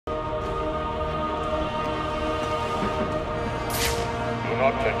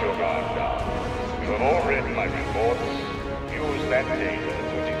not let your guard down. You have all read my reports. Use that data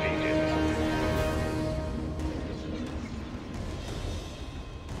to defeat him.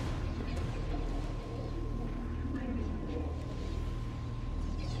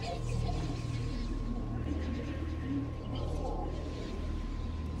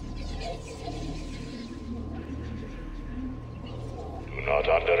 Do not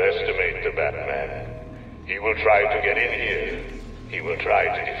underestimate the Batman. He will try to get in here. He will try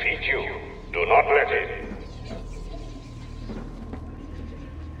to defeat you. Do not let him.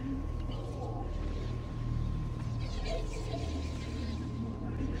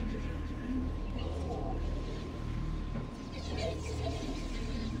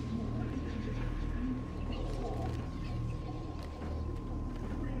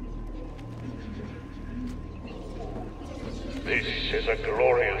 This is a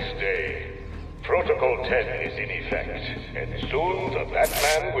glorious day. Protocol 10 is in effect, and soon the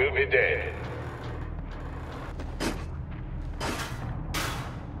Batman will be dead.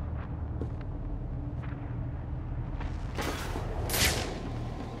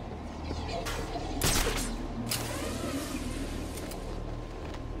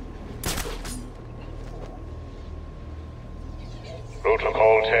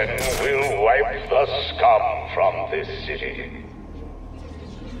 Protocol 10 will wipe the scum from this city.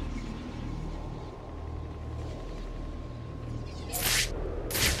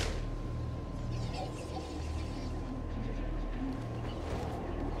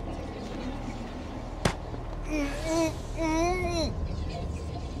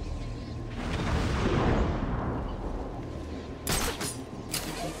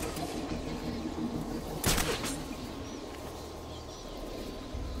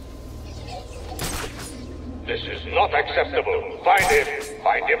 This is not acceptable. Find him.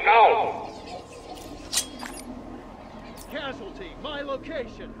 Find him now. Casualty, my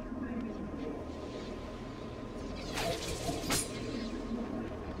location.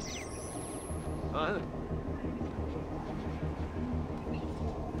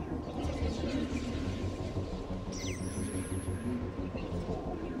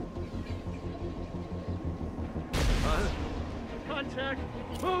 Contact.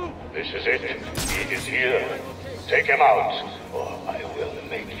 Move. This is it. He is here. Take him out, or I will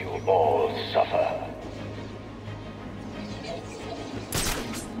make you all suffer.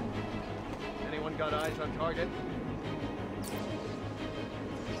 Anyone got eyes on target?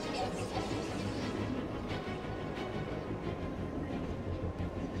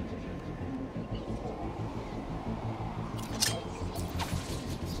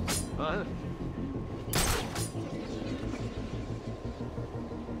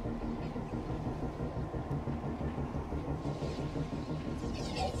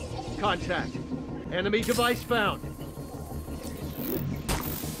 Contact. Enemy device found.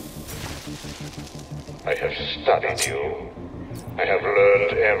 I have studied you. I have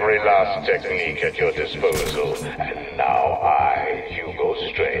learned every last technique at your disposal, and now I, Hugo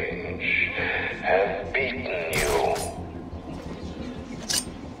Strange, have beaten you.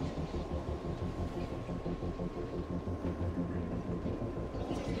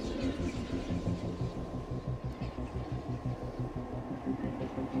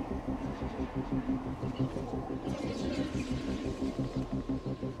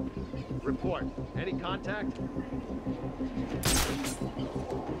 Report. Any contact?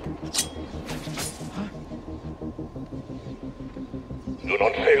 Do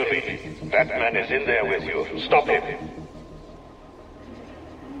not fail me. Batman is in there with you. Stop him.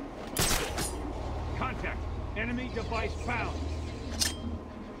 Contact. Enemy device found.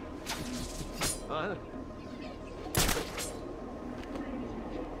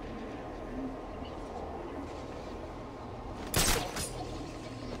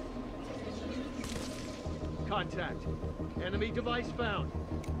 Contact. Enemy device found.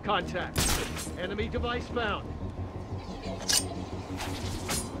 Contact. Enemy device found.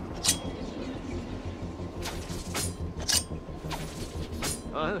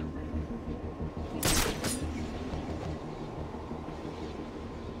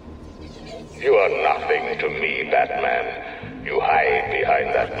 You are nothing to me, Batman. You hide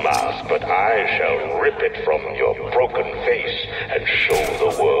behind that mask, but I shall rip it from your broken face and show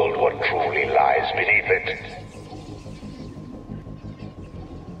the world what truly lies beneath it.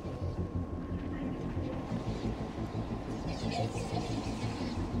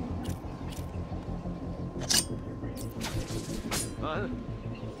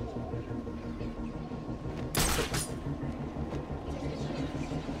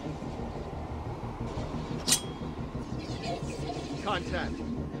 Contact.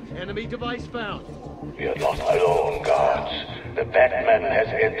 Enemy device found. We are not alone, guards. The Batman has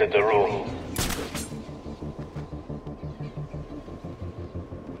entered the room.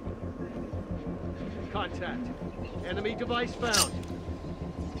 Contact. Enemy device found.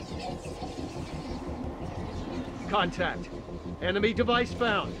 Contact. Enemy device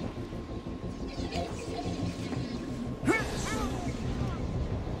found.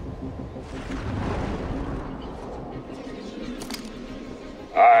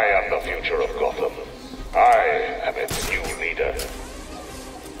 I am the future of Gotham. I am its new leader.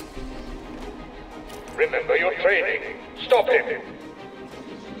 Remember your training. Stop him.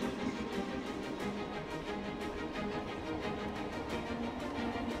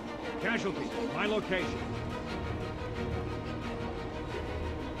 Casualty, my location.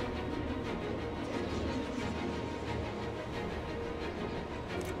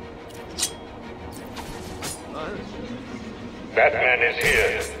 Batman is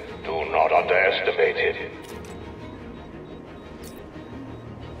here. Do not underestimate it.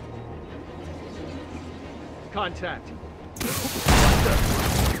 Contact.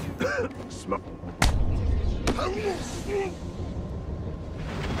 Smoke.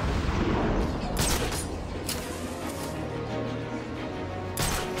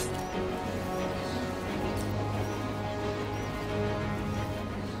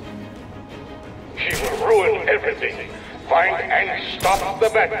 She will ruin everything. Find and stop the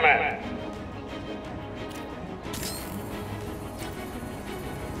Batman.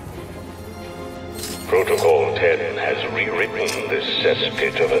 Protocol 10 has rewritten this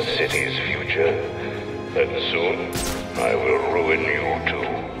cesspit of a city's future. And soon, I will ruin you too.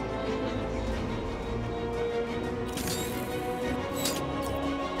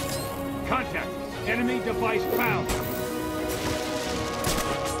 Contact. Enemy device found.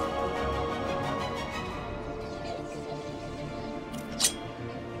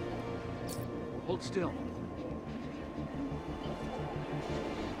 Hold still.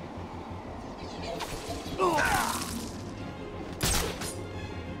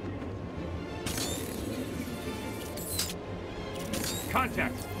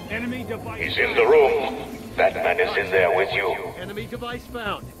 Contact. Enemy device. He's in the room. Batman is in there with you. Enemy device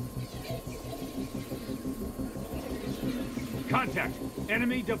found. Contact.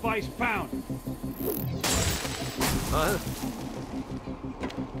 Enemy device found. Huh?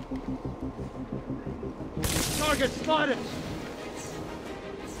 Target spotted!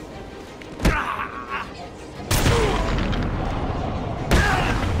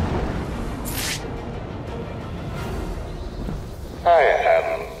 I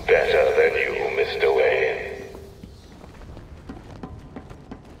am better than you, Mr. Wayne.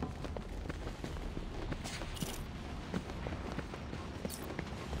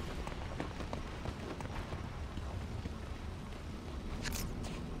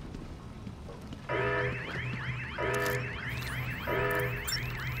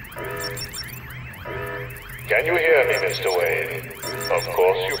 Can you hear me, Mr. Wayne? Of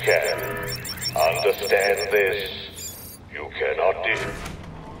course you can. Understand this. You cannot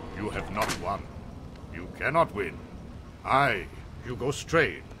You have not won. You cannot win. I, Hugo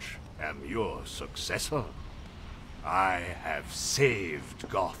Strange, am your successor. I have saved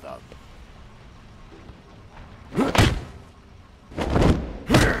Gotham.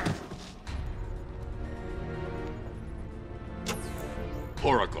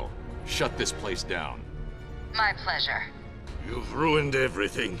 Oracle, shut this place down. My pleasure. You've ruined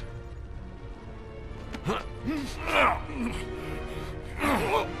everything.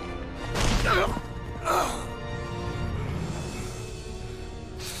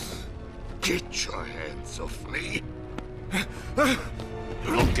 Get your hands off me.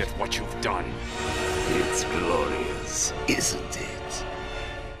 Look at what you've done. It's glorious, isn't it?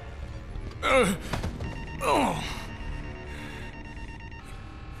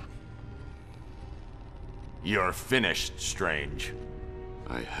 You're finished, Strange.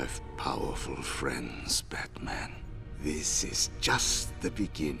 I have powerful friends, Batman. This is just the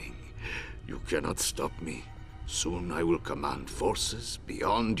beginning. You cannot stop me. Soon I will command forces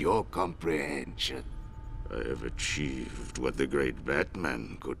beyond your comprehension. I have achieved what the great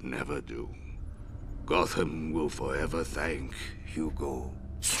Batman could never do. Gotham will forever thank Hugo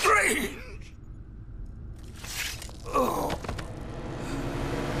Strange!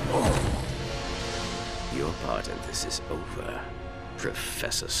 Your part in this is over,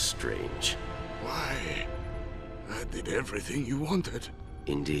 Professor Strange. Why? I did everything you wanted.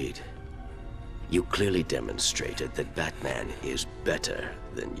 Indeed. You clearly demonstrated that Batman is better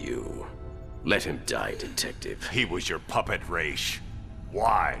than you. Let him die, Detective. He was your puppet, Raish.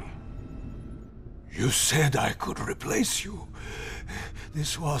 Why? You said I could replace you.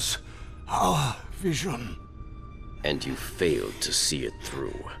 This was our vision. And you failed to see it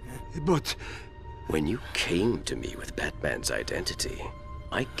through. But... When you came to me with Batman's identity,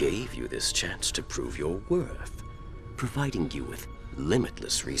 I gave you this chance to prove your worth, providing you with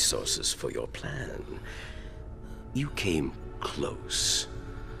limitless resources for your plan. You came close,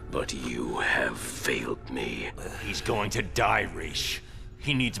 but you have failed me. He's going to die, Raish.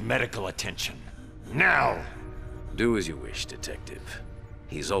 He needs medical attention. Now! Do as you wish, Detective.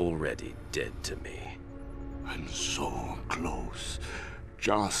 He's already dead to me. I'm so close.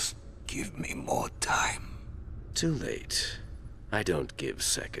 Just give me more time. Too late. I don't give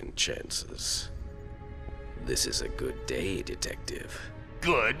second chances. This is a good day, Detective.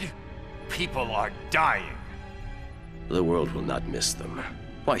 Good? People are dying. The world will not miss them.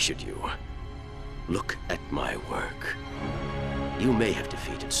 Why should you? Look at my work. You may have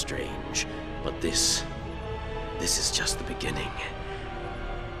defeated Strange, but this is just the beginning.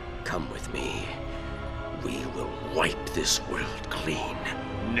 Come with me. We will wipe this world clean.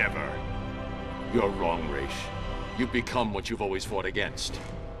 Never. You're wrong, Raish. You've become what you've always fought against.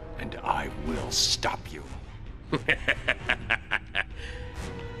 And I will stop you.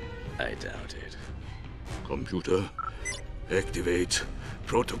 I doubt it. Computer, activate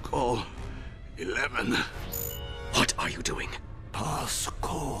Protocol 11. What are you doing?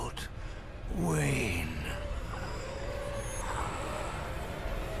 Passcode Wayne.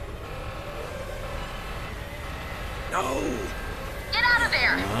 No! Get out of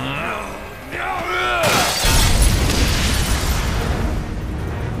there!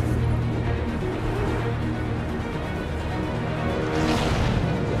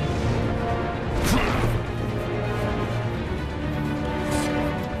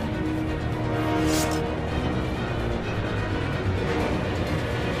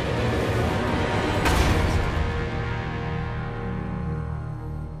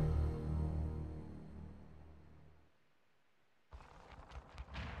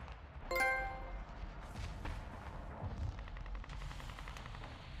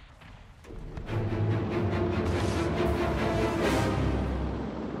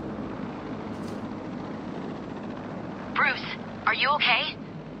 Are you okay?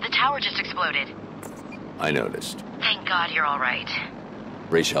 The tower just exploded. I noticed. Thank God you're all right.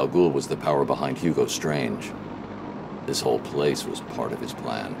 Ra's al Ghul was the power behind Hugo Strange. This whole place was part of his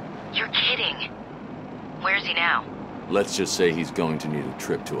plan. You're kidding. Where's he now? Let's just say he's going to need a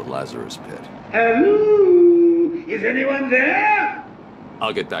trip to a Lazarus pit. Hello? Is anyone there?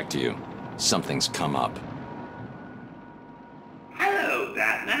 I'll get back to you. Something's come up. Hello,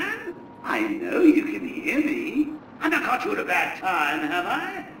 Batman. I know you can hear me. I've not caught you at a bad time, have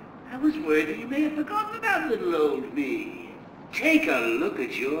I? I was worried that you may have forgotten about little old me. Take a look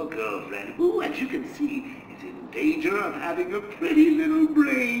at your girlfriend, who, as you can see, is in danger of having her pretty little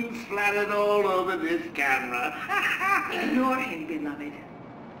brains splattered all over this camera. Ignore him, beloved.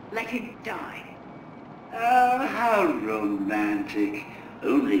 Let him die. Oh, how romantic.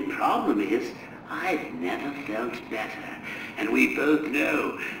 Only problem is, I've never felt better. And we both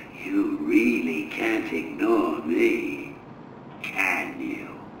know you really can't ignore me, can you?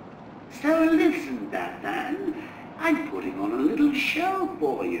 So listen, Batman. I'm putting on a little show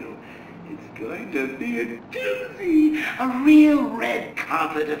for you. It's going to be a doozy, a real red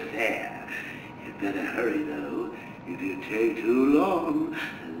carpet affair. You'd better hurry, though. If you take too long,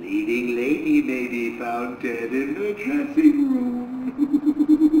 the leading lady may be found dead in her dressing room.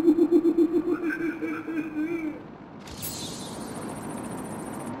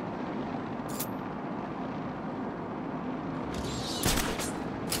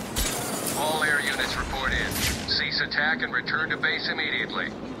 All air units report in. Cease attack and return to base immediately.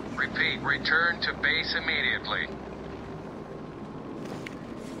 Repeat, return to base immediately.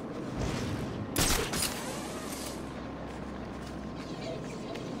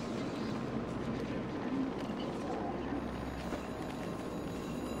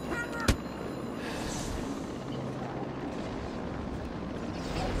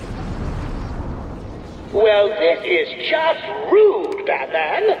 Well, this is just rude,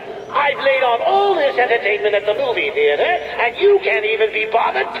 Batman. I've laid on all this entertainment at the movie theater, and you can't even be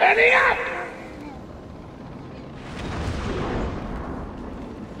bothered turning up!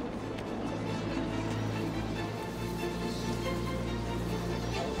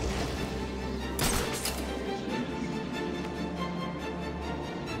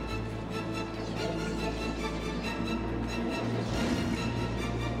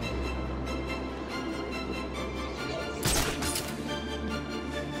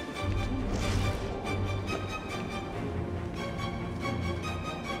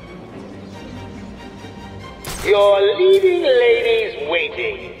 Your leading lady's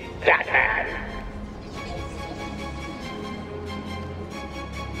waiting, Batman.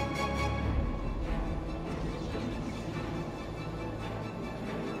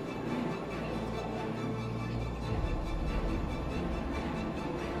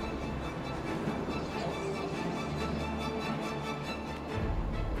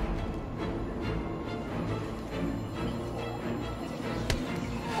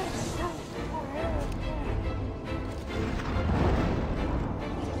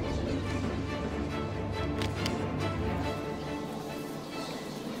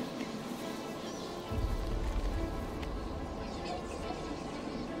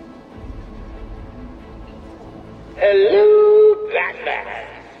 Hello, Batman.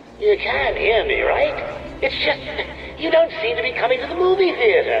 You can hear me, right? It's just, you don't seem to be coming to the movie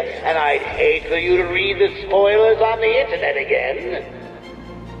theater, and I'd hate for you to read the spoilers on the internet again.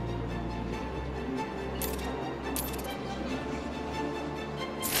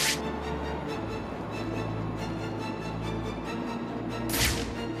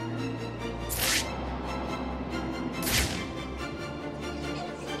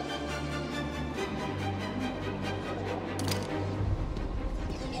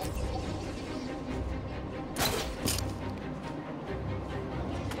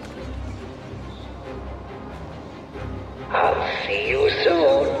 I'll see you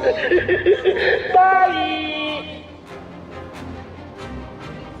soon. Bye!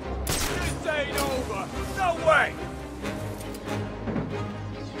 This ain't over! No way!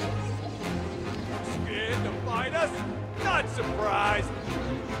 Scared to fight us? Not surprised!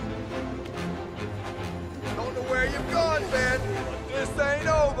 Don't know where you've gone, man, but this ain't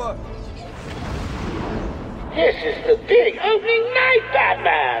over! This is the big opening night,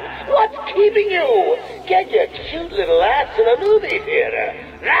 Batman! What's keeping you? Get your cute little ass to the movie theater,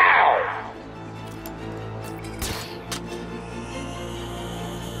 now!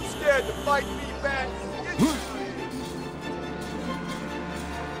 Scared to fight me, Bat?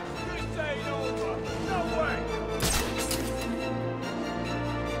 This ain't over! No way!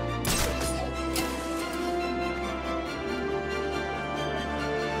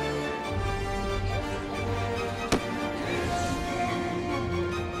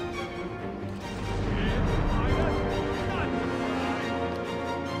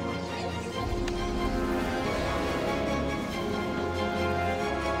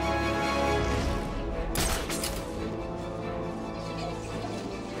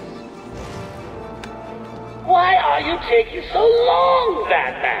 Why are you taking so long,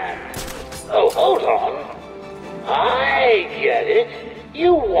 Batman? Oh, hold on. I get it.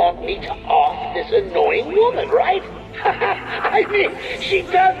 You want me to off this annoying woman, right? I mean, she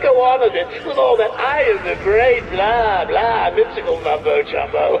does go on a bit with all that I am the great blah blah mystical mumbo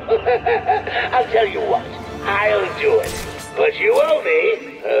jumbo. I'll tell you what, I'll do it. But you owe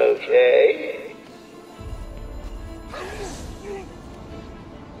me, okay?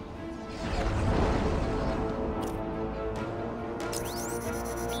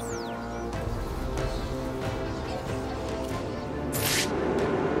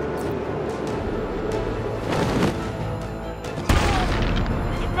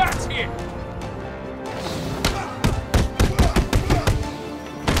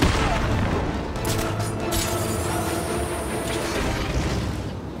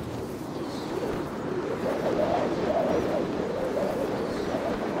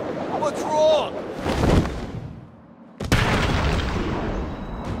 What's wrong?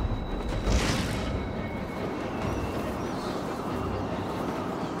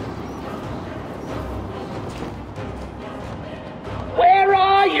 Where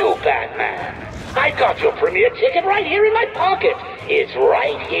are you, Batman? I got your premiere ticket right here in my pocket. It's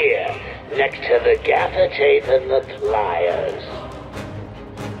right here, next to the gaffer tape and the pliers.